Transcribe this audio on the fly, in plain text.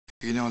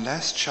You know,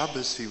 last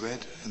Shabbos we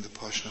read in the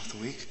portion of the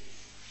week,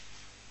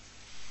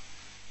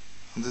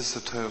 and this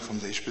is the Torah from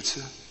the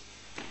Ishbitze.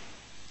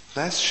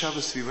 Last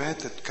Shabbos we read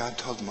that God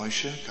told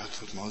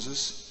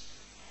Moses,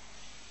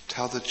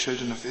 tell the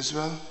children of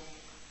Israel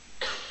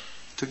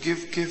to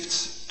give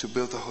gifts to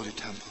build the Holy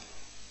Temple.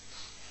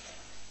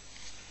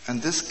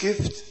 And this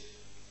gift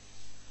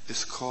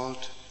is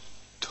called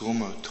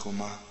Terumah.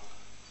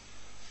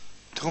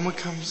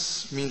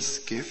 Terumah means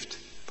gift,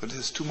 but it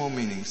has two more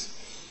meanings.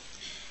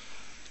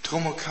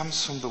 Terumah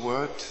comes from the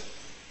word,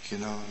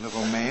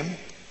 leromeim,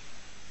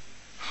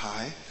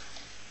 high.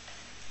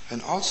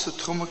 And also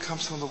Terumah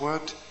comes from the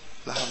word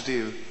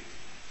lahavdil,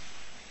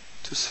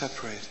 to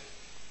separate.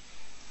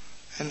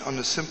 And on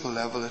a simple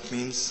level it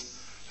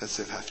means, let's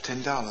say I have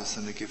 $10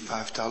 and they give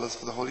 $5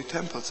 for the Holy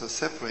Temple, so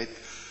separate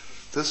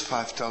this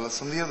 $5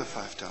 from the other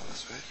 $5,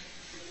 right?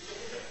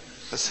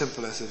 As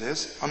simple as it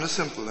is, on a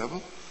simple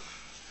level.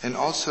 And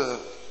also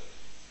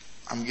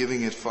I'm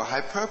giving it for a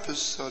high purpose,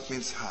 so it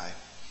means high.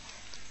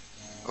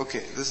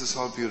 Okay, this is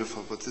all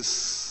beautiful, but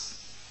this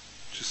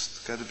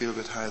just got to be a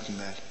bit higher than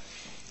that.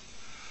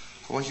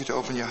 I want you to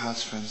open your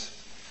hearts, friends.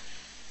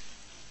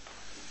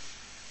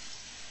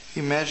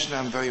 Imagine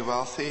I'm very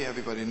wealthy.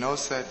 Everybody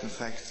knows that. In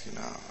fact,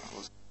 I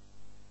was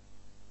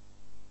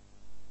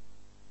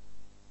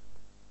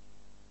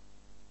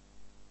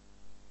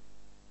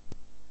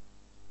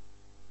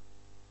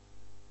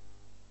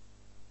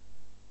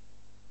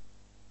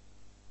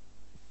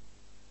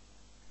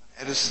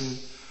Edison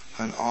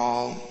and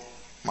all.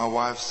 My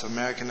wife's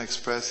American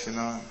Express,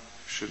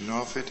 should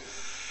know of it.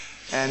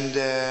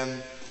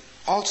 And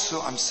also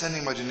I'm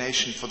sending my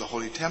donation for the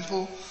Holy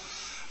Temple,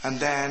 and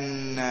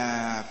then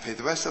pay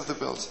the rest of the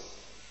bills.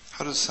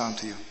 How does it sound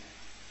to you?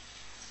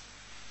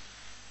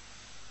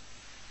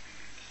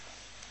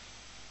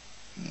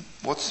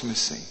 What's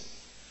missing?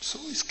 So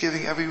he's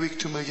giving every week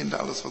 $2 million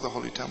for the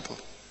Holy Temple.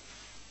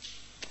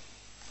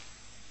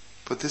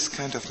 But this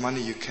kind of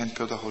money, you can't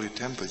build a Holy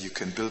Temple. You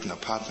can build an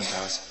apartment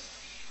house,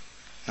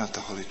 not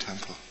the Holy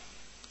Temple.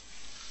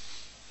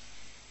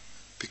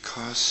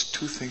 Because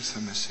two things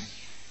are missing.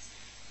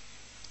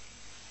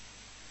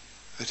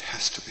 It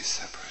has to be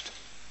separate.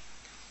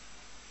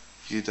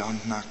 You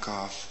don't knock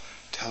off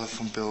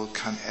telephone bill,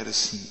 Con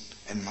Edison,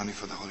 and money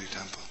for the Holy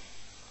Temple.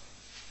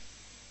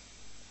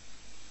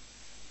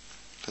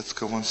 Let's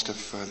go one step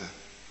further.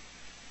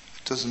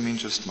 It doesn't mean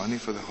just money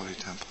for the Holy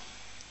Temple.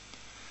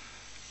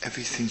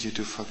 Everything you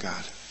do for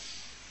God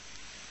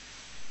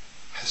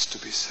has to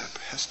be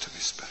separate, has to be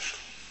special.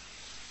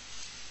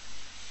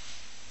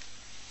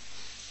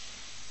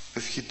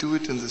 If you do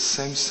it in the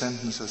same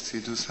sentence as you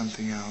do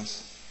something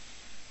else,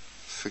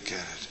 forget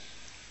it.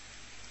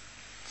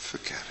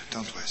 Forget it.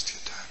 Don't waste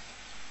your time.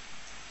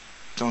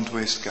 Don't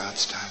waste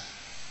God's time.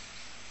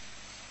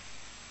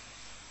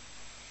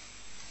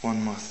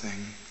 One more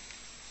thing.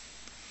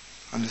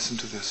 And listen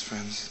to this,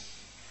 friends.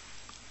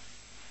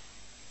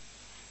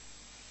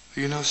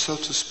 So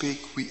to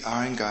speak, we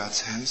are in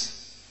God's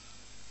hands.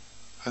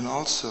 And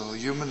also,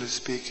 humanly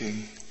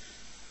speaking,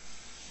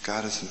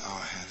 God is in our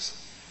hands.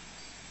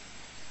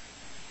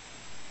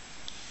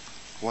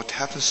 What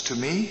happens to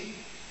me,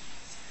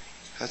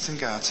 that's in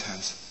God's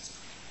hands.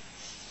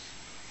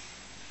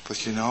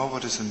 But you know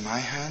what is in my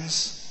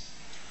hands?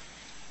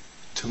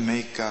 To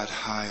make God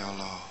high or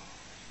low.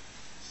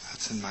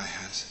 That's in my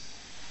hands.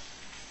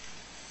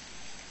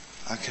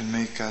 I can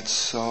make God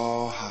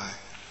so high.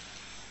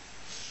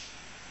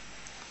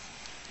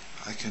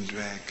 I can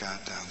drag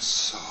God down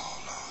so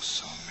low,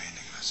 so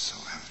meaningless, so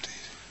empty.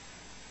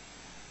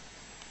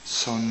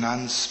 So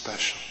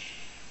non-special.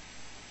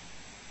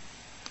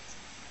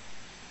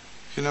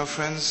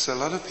 Friends, a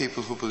lot of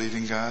people who believe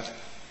in God,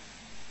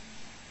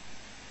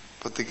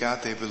 but the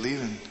God they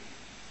believe in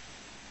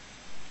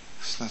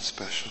is not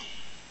special.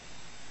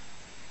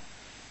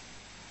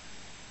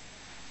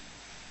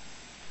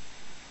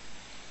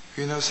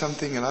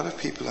 Something, a lot of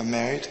people are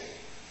married,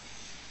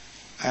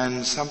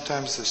 and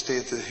sometimes they stay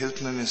at the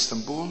Hilton in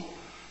Istanbul,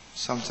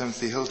 sometimes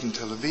the Hilton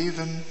Tel Aviv,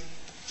 and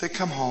they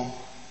come home.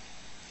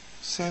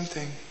 Same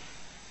thing.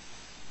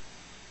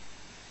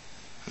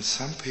 And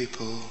some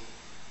people,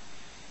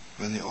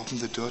 when they open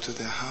the door to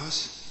their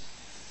house,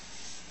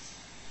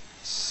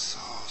 it's so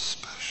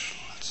special,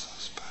 it's so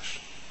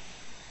special.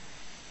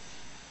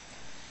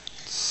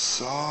 It's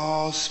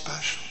so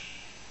special.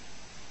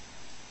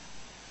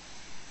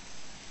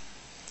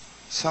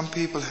 Some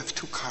people have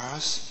 2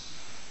 cars,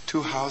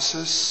 2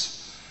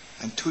 houses,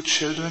 and 2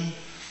 children,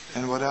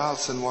 and what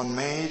else? And 1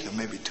 maid, or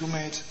maybe 2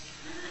 maids.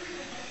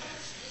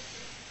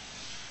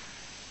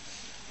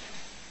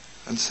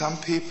 And some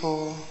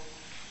people,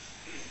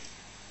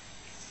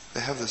 they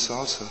have this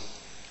also.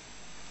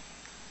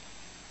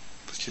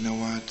 But you know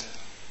what?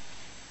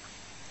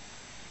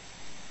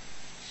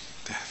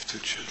 They have 2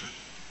 children.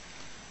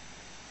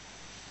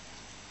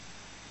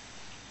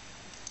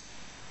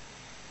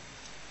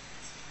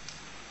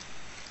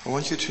 I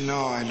want you to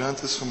know, I learned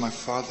this from my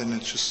father, and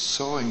it's just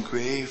so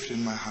engraved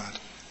in my heart.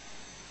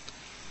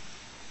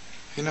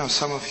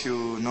 Some of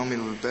you know me a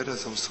little better,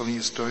 as I was telling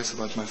you stories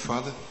about my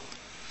father.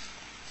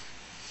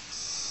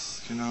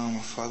 My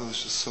father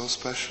was just so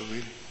special,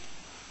 really.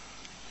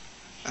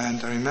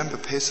 And I remember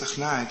Pesach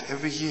night,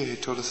 every year he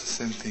told us the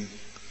same thing.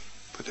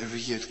 But every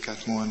year it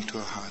got more into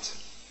our hearts.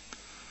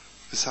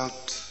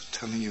 Without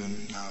telling you,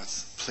 now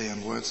it's play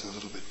on words a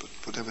little bit, but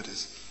whatever it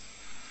is.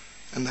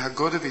 In the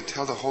Haggadah we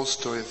tell the whole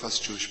story of us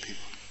Jewish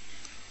people.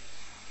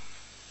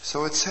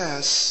 So it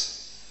says,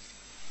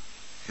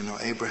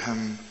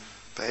 Abraham,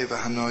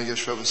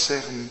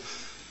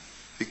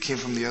 we came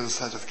from the other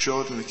side of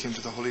Jordan, we came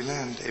to the Holy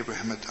Land.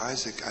 Abraham had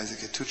Isaac, Isaac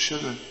had 2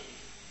 children.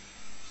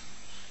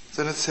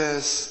 Then it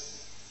says,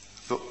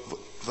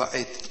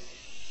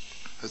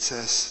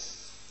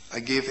 I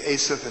gave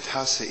Esav et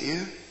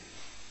Ha-Seir,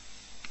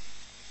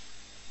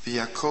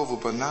 v'Yaakov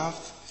u'banav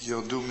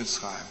yordu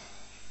Mitzrayim.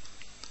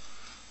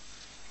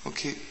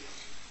 Okay,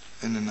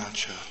 in a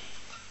nutshell.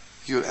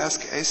 You'll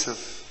ask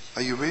Esav,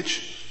 are you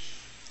rich?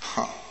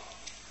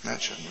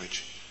 Naturally I'm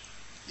rich.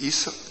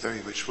 Esau,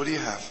 very rich. What do you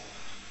have?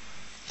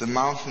 The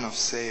mountain of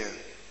Seir,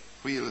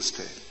 real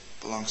estate,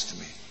 belongs to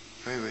me.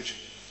 Very rich.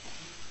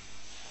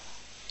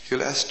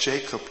 You'll ask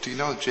Jacob, do you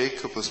know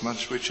Jacob was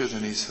much richer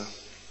than Esau?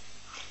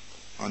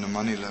 On a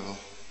money level.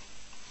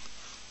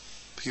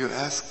 But you'll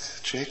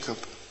ask Jacob,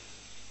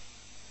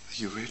 are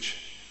you rich?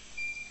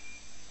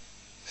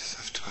 He says,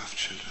 I have 12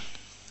 children.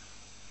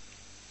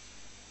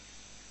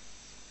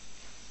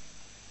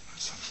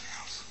 That's something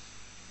else.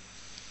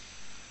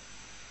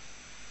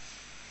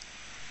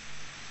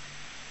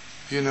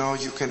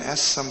 You can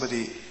ask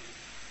somebody,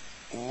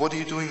 what are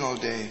you doing all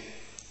day?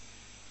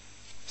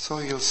 So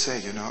he'll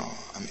say,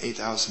 I'm 8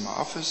 hours in my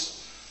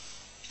office,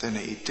 then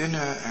I eat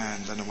dinner,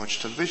 and then I watch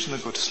television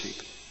and go to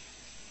sleep.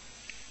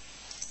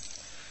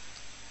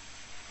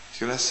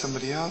 You'll ask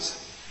somebody else,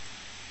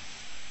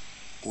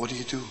 what do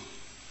you do?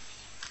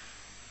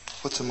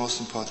 What's the most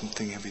important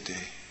thing every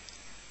day?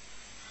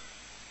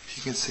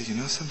 He can say,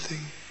 something?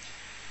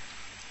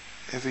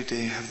 Every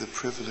day I have the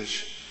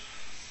privilege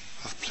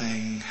of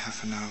playing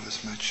half an hour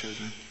with my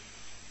children.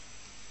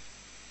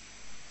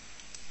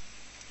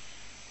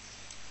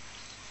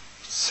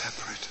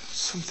 Separate,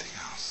 something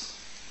else.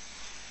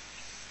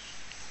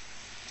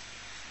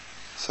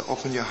 So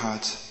open your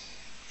heart.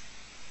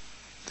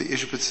 The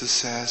Ishbitzer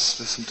says,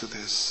 listen to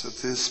this, at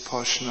this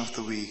portion of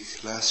the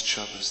week, last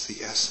Shabbos,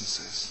 the essence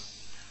is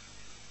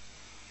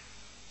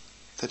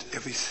that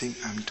everything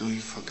I'm doing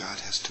for God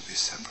has to be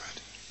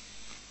separate.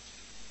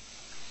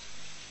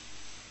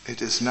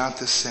 It is not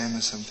the same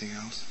as something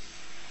else.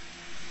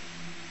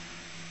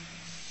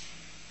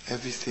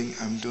 Everything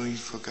I'm doing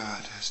for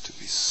God has to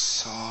be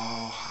so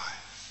high,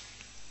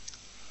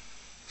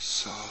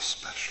 so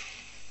special.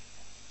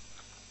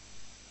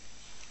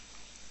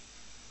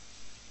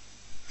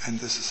 And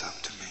this is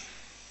up to me.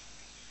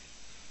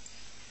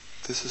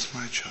 This is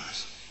my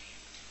choice.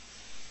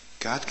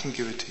 God can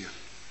give it to you.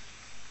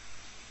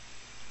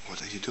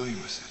 What are you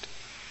doing with it?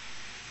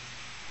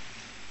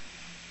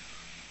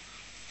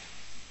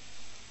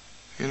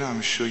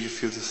 I'm sure you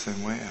feel the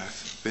same way.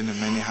 I've been in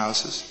many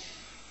houses.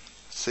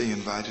 Say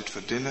invited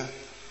for dinner.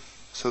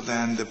 So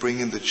then they bring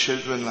in the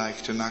children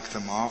like to knock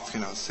them off,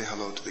 say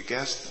hello to the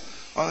guest.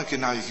 Oh, okay,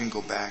 now you can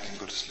go back and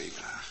go to sleep.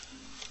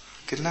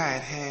 Good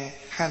night, hey,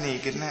 honey,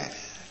 good night.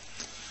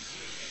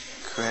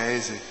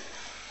 Crazy.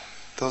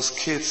 Those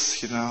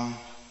kids,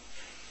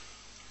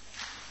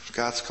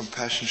 God's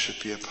compassion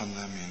should be upon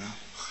them,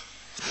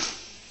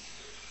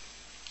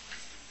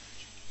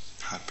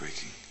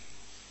 Heartbreaking.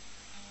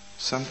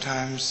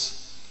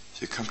 Sometimes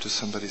you come to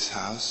somebody's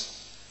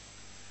house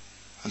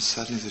and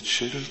suddenly the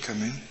children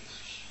come in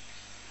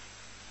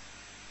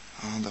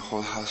and the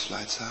whole house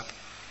lights up.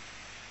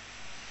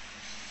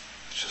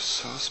 It's just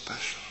so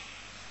special.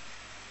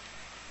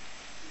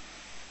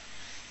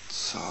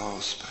 So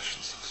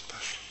special, so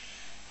special.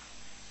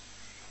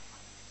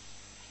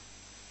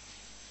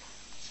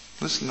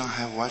 Listen, I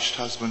have watched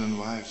husbands and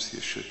wives,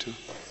 you should too.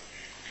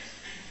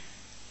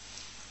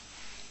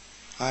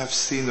 I have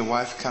seen the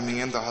wife coming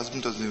in, the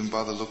husband doesn't even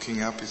bother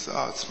looking up. He says,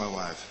 oh, it's my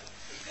wife.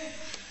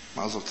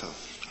 Mazel tov.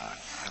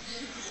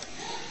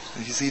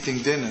 And he's eating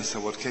dinner, so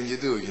what can you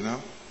do,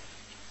 It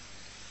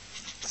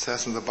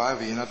says in the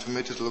Bible, you're not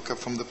permitted to look up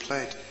from the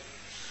plate.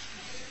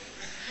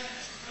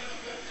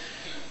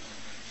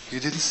 You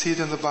didn't see it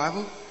in the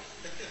Bible?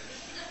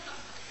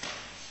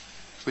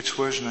 Which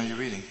version are you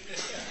reading?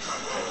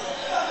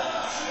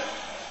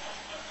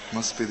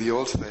 Must be the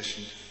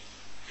old-fashioned.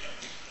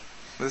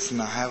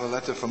 Listen, I have a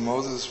letter from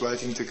Moses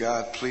writing to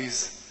God,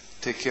 please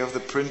take care of the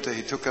printer.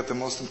 He took out the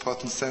most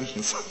important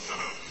sentence.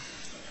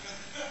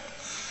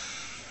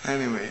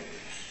 Anyway.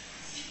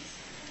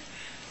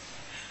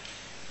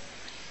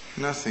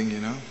 Nothing,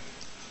 And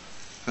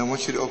I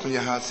want you to open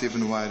your hearts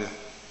even wider.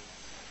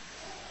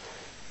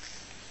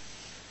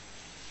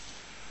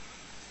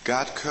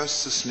 God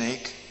cursed the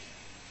snake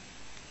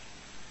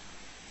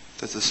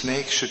that the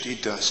snake should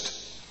eat dust.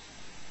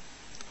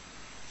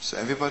 So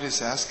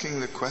everybody's asking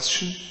the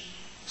question,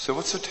 so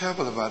what's so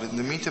terrible about it? In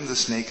the meantime, the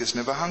snake is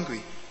never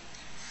hungry.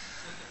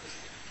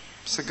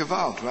 It's a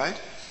gewalt, right?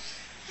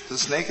 The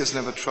snake is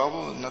never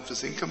trouble, not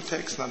with income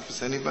tax, not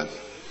with anybody.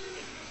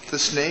 the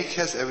snake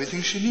has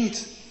everything she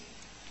needs.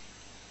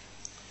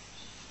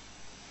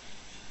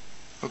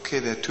 Okay,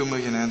 there are 2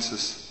 million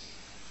answers.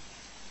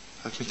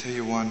 Let me tell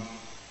you one.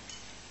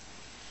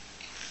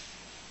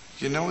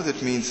 You know what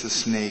it means the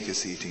snake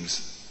is eating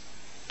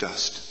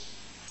dust?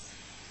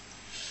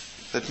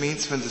 That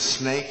means when the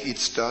snake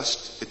eats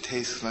dust, it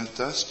tastes like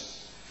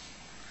dust.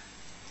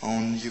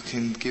 And you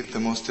can give the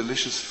most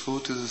delicious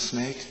food to the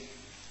snake.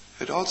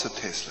 It also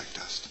tastes like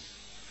dust.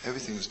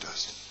 Everything is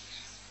dust.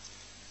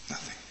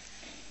 Nothing.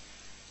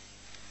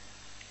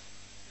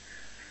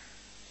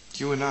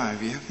 You and I,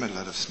 we have met a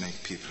lot of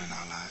snake people in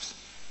our lives.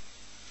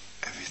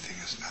 Everything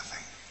is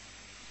nothing.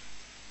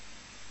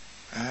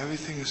 And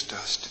everything is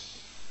dust.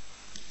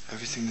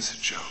 Everything is a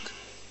joke.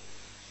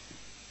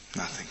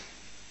 Nothing.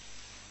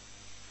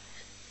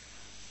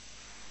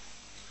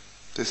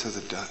 These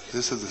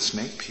are the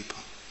snake people.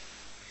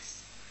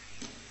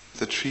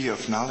 The tree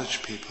of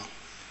knowledge people.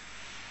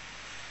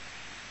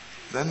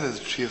 Then there's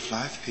the tree of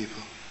life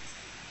people.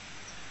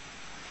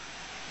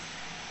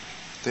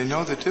 They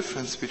know the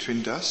difference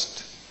between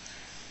dust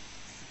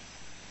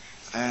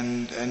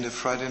and a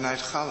Friday night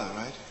challah,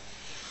 right?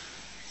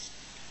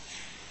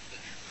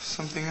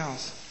 Something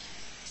else.